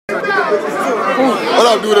What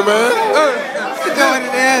up, dude, man? You know what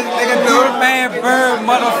it is, nigga? Dude, man, Bird,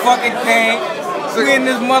 motherfucking King. We in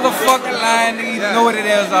this motherfucking line, nigga. You know what it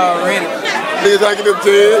is already. Niggas trying to get them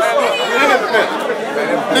jazz.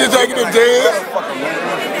 Niggas trying to get them jazz.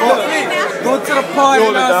 Go to the party,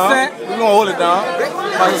 you know what I'm saying? We gonna hold it down.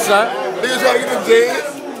 Niggas trying to get them jazz.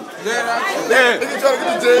 Yeah. Niggas trying to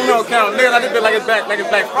get them jazz. You know, count niggas like this like it's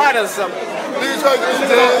Black Friday or something. Niggas trying to get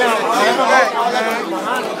them jazz.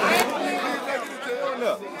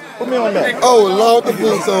 Put me on that. Oh, Lord, the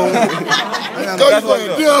boots on. Go you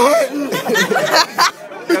going deer hunting?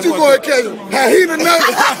 Bitch, you going to catch hyena nuts?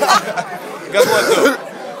 Guess what, though?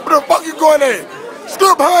 Where the fuck you going at?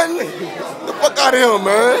 Strip hunting? Get the fuck out of here,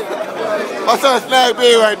 man. My son Snag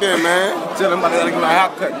Big right there, man. Tell him about to get my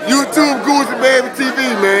haircut. YouTube Gucci Baby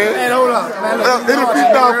TV, man. Man, hold up, man. Look, Hit a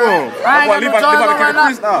freestyle for him. I ain't got no John on right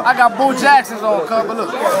now. I got Bo Jackson's on cover. Look.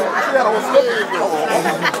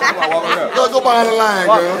 Go behind the line,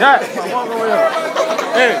 girl.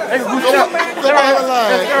 Hey, Gucci. Go behind the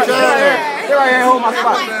line. Here I am, hold my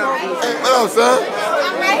spot. Hey, what up, son?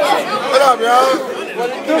 What up, y'all?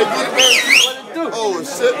 Oh,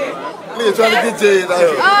 shit. Nigga trying to get J's out here.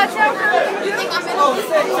 You think I'm in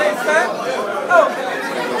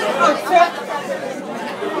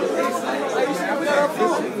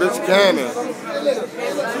Bitch cannon.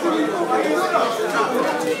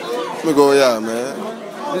 Let me go y'all, man.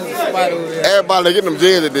 This is a spot over here. Everybody getting them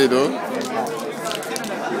J's today, though.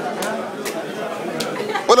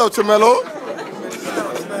 What up, Tremelo?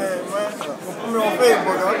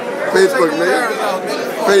 Facebook, nigga.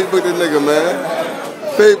 Facebook this nigga, man.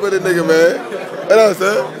 Facebook this nigga, man. What up,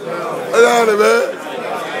 son? What's on it, man?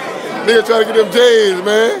 Nigga trying to get them J's,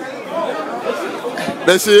 man.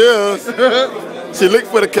 There she is. She looking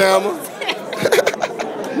for the camera.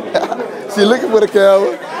 She looking for the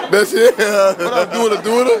camera. There she is. What up,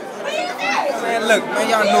 doing it? Man, look, man,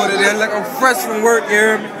 y'all know what it is. Look, I'm fresh from work, you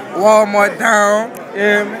hear me? Walmart down, you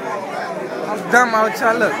hear me? I'm done out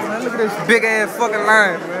y'all. Look, man, look at this big ass fucking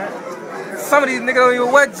line, man. Some of these niggas don't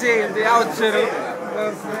even wear jeans. They out here, though. You know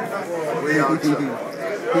what I'm saying? We out here.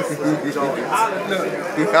 Look.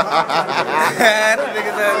 What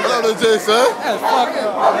up, little J, son? That's fucking,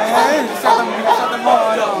 man. Shut them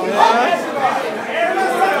hard on, man.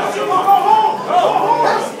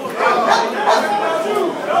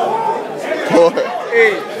 Boy.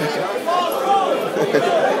 Hey.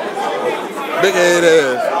 Big head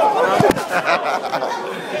ass.